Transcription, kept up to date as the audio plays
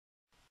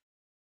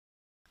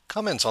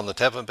Comments on the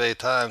Tampa Bay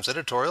Times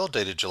editorial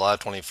dated July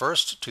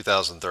 21st,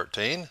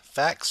 2013,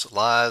 Facts,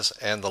 Lies,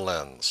 and the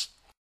Lens.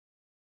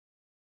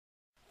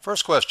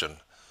 First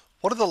question,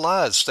 what are the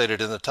lies stated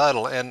in the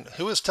title and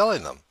who is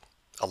telling them?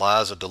 A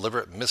lie is a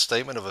deliberate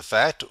misstatement of a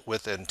fact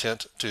with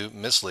intent to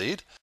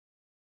mislead.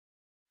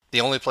 The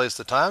only place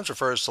the Times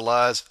refers to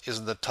lies is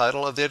in the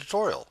title of the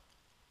editorial.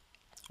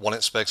 One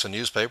expects a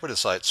newspaper to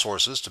cite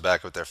sources to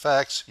back up their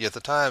facts, yet the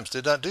Times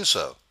did not do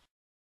so.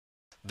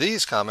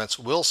 These comments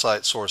will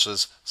cite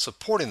sources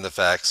supporting the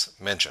facts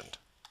mentioned.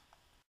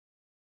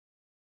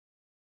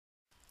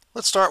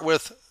 Let's start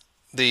with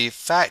the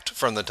fact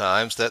from the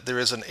Times that there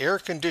is an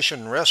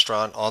air-conditioned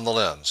restaurant on the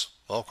Lens.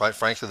 Well, quite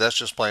frankly, that's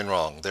just plain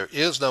wrong. There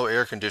is no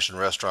air-conditioned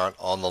restaurant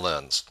on the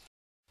Lens.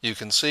 You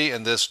can see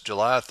in this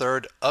July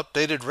 3rd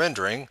updated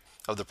rendering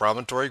of the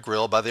Promontory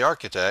Grill by the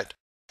architect,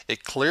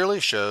 it clearly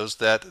shows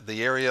that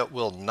the area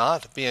will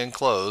not be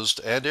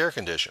enclosed and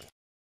air-conditioned.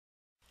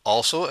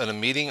 Also, in a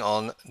meeting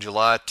on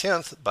July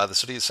 10th by the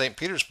City of St.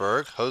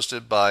 Petersburg,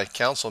 hosted by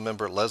Council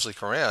Member Leslie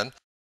Coran,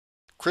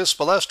 Chris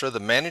Balestra, the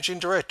Managing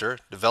Director,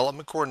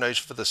 Development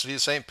Coordination for the City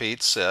of St.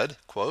 Pete, said,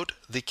 quote,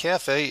 "The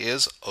cafe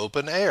is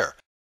open air.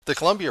 The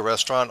Columbia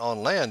restaurant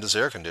on land is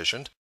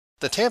air-conditioned.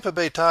 The Tampa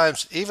Bay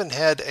Times even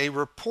had a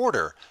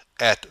reporter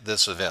at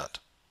this event."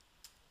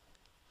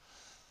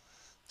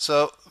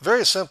 So,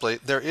 very simply,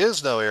 there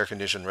is no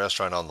air-conditioned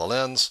restaurant on the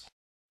Lens.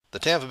 The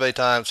Tampa Bay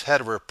Times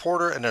had a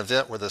reporter at an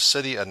event where the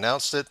city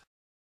announced it.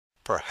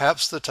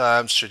 Perhaps the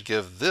Times should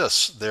give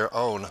this their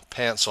own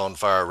pants on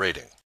fire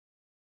rating.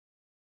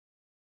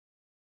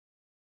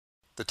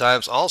 The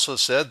Times also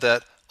said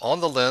that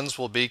on the Lens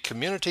will be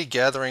community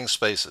gathering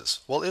spaces.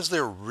 Well, is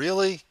there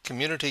really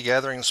community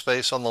gathering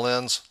space on the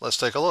Lens? Let's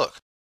take a look.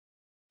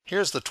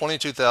 Here's the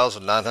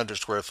 22,900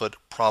 square foot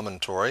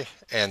promontory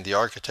and the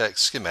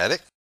architect's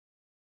schematic.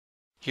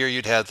 Here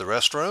you'd have the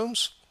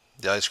restrooms,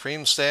 the ice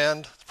cream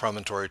stand, the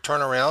promontory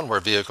turnaround where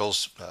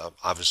vehicles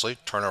obviously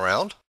turn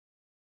around.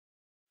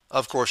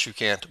 Of course, you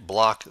can't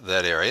block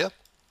that area.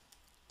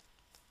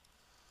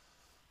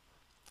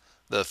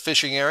 The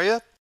fishing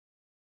area,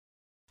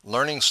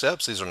 learning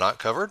steps, these are not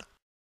covered.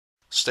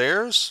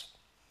 Stairs,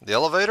 the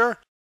elevator,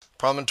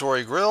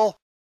 promontory grill,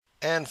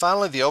 and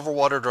finally the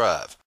overwater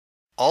drive.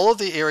 All of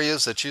the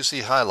areas that you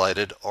see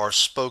highlighted are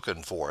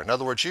spoken for. In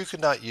other words, you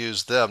could not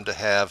use them to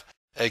have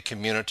a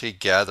community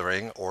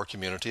gathering or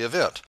community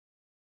event.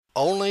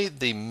 Only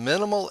the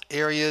minimal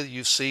area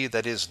you see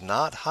that is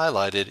not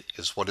highlighted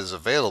is what is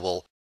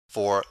available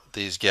for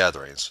these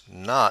gatherings,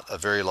 not a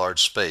very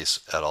large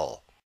space at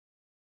all.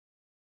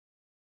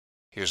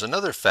 Here's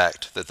another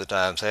fact that the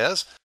Times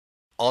has.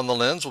 On the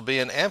Lens will be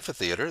an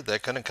amphitheater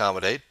that can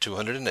accommodate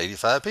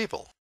 285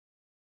 people.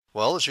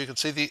 Well, as you can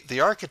see,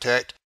 the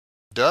architect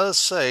does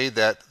say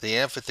that the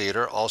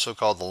amphitheater, also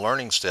called the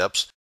learning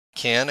steps,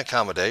 can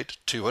accommodate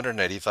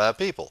 285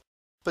 people.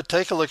 But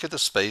take a look at the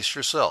space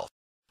yourself.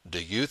 Do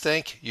you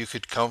think you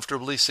could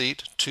comfortably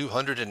seat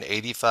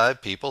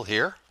 285 people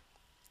here?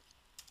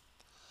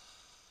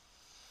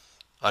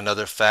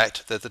 Another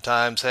fact that the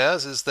Times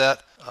has is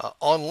that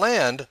on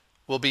land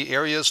will be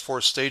areas for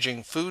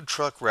staging food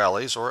truck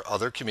rallies or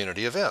other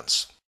community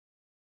events.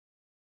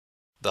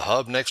 The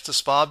hub next to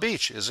Spa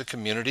Beach is a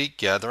community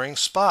gathering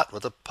spot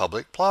with a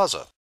public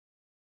plaza.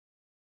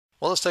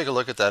 Well, let's take a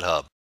look at that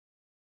hub.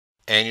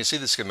 And you see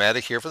the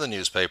schematic here for the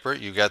newspaper.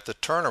 You got the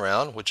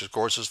turnaround, which of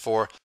course is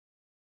for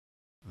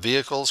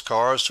vehicles,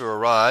 cars to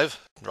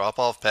arrive, drop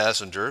off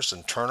passengers,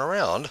 and turn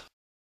around,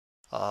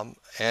 and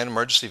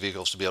emergency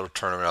vehicles to be able to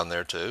turn around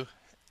there too.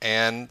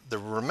 And the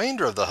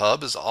remainder of the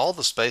hub is all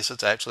the space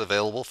that's actually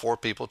available for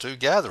people to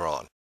gather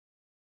on.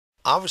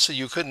 Obviously,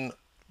 you couldn't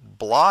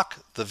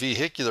block the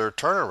vehicular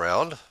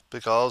turnaround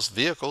because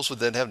vehicles would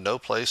then have no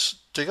place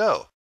to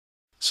go.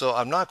 So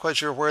I'm not quite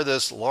sure where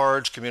this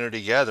large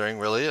community gathering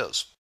really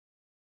is.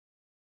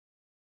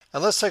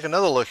 And let's take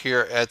another look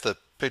here at the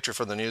picture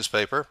from the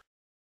newspaper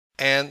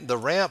and the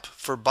ramp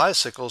for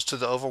bicycles to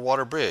the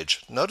overwater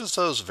bridge. Notice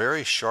those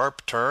very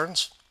sharp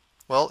turns?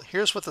 Well,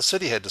 here's what the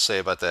city had to say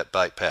about that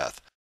bike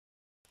path.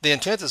 The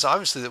intent is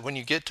obviously that when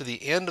you get to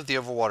the end of the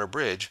overwater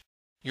bridge,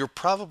 you're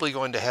probably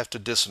going to have to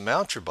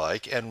dismount your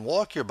bike and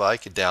walk your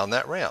bike down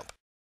that ramp.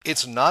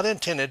 It's not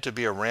intended to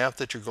be a ramp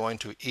that you're going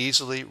to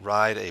easily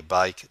ride a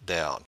bike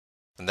down.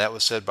 And that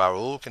was said by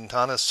Raul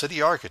Quintana,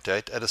 city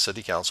architect, at a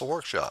city council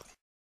workshop.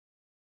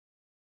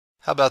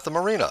 How about the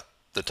marina?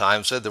 The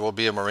Times said there will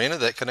be a marina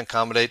that can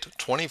accommodate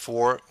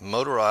 24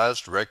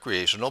 motorized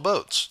recreational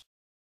boats.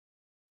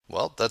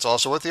 Well, that's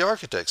also what the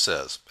architect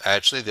says.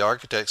 Actually, the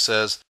architect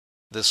says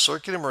this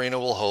circular marina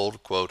will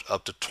hold, quote,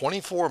 up to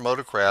 24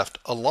 motorcraft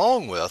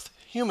along with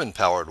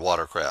human-powered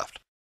watercraft.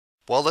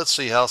 Well, let's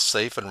see how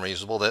safe and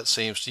reasonable that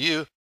seems to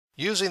you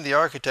using the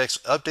architect's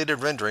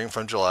updated rendering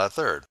from July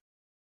 3rd.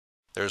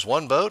 There's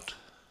one boat,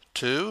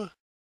 2,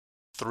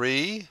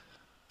 3,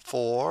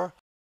 4,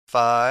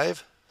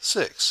 5,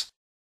 6.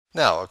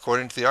 Now,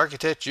 according to the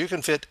architect, you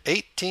can fit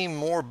 18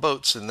 more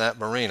boats in that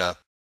marina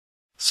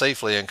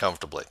safely and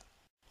comfortably.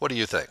 What do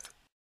you think?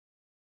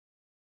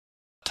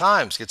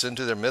 Times gets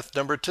into their myth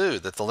number 2,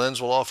 that the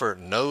lens will offer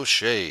no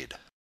shade.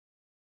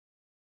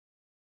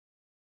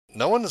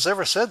 No one has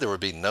ever said there would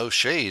be no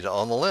shade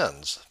on the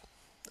lens.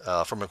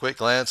 From a quick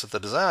glance at the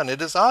design,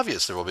 it is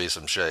obvious there will be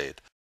some shade,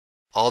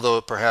 although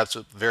perhaps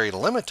very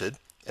limited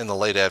in the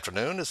late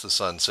afternoon as the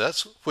sun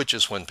sets, which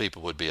is when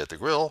people would be at the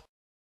grill.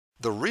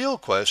 The real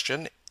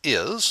question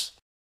is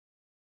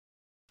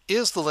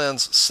the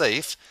lens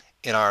safe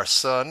in our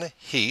sun,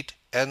 heat,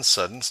 and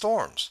sudden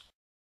storms?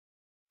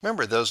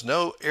 Remember, there's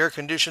no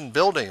air-conditioned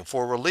building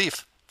for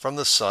relief from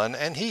the sun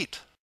and heat.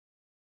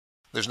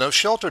 There's no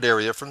sheltered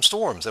area from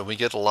storms, and we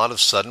get a lot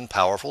of sudden,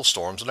 powerful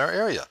storms in our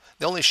area.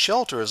 The only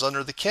shelter is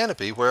under the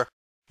canopy where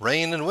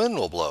rain and wind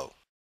will blow.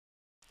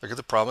 Look at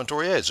the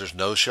promontory edge. There's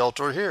no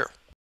shelter here.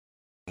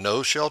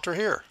 No shelter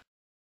here.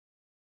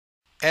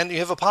 And you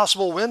have a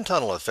possible wind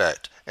tunnel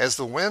effect. As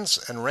the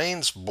winds and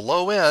rains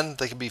blow in,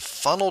 they can be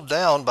funneled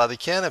down by the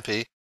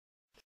canopy,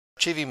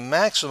 achieving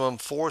maximum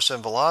force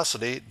and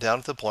velocity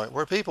down to the point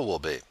where people will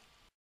be.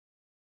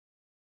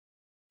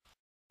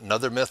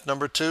 Another myth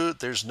number 2,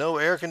 there's no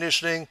air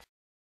conditioning.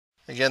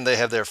 Again, they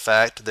have their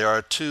fact. There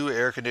are 2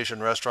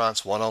 air-conditioned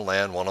restaurants, one on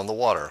land, one on the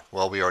water.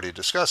 Well, we already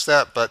discussed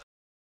that, but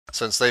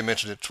since they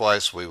mentioned it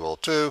twice, we will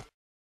too.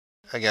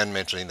 Again,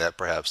 mentioning that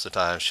perhaps the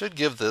Times should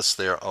give this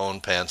their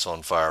own pants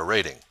on fire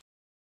rating.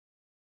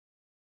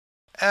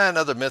 And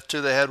another myth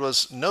too they had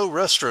was no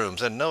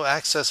restrooms and no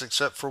access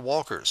except for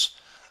walkers.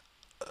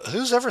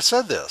 Who's ever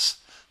said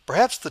this?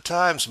 Perhaps the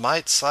Times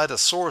might cite a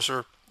source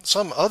or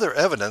some other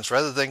evidence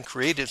rather than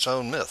create its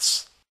own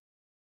myths.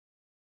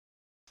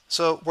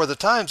 So, where the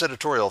Times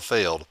editorial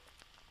failed,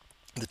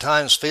 the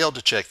Times failed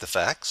to check the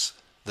facts,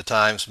 the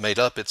Times made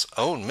up its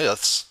own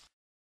myths,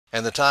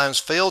 and the Times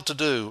failed to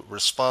do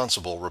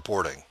responsible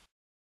reporting.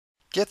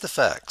 Get the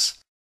facts.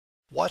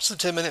 Watch the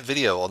 10-minute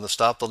video on the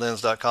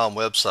StopTheLens.com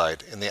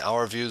website in the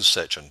Our Views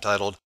section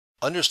titled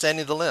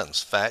Understanding the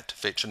Lens, Fact,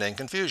 Fiction, and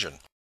Confusion.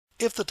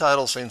 If the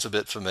title seems a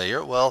bit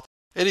familiar, well,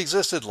 it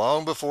existed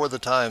long before the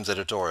Times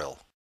editorial.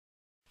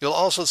 You'll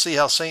also see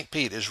how St.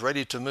 Pete is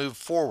ready to move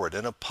forward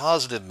in a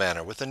positive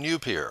manner with a new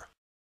pier.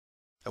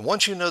 And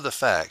once you know the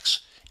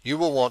facts, you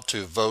will want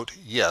to vote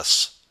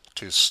yes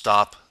to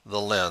Stop the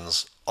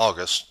Lens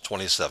August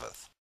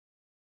 27th.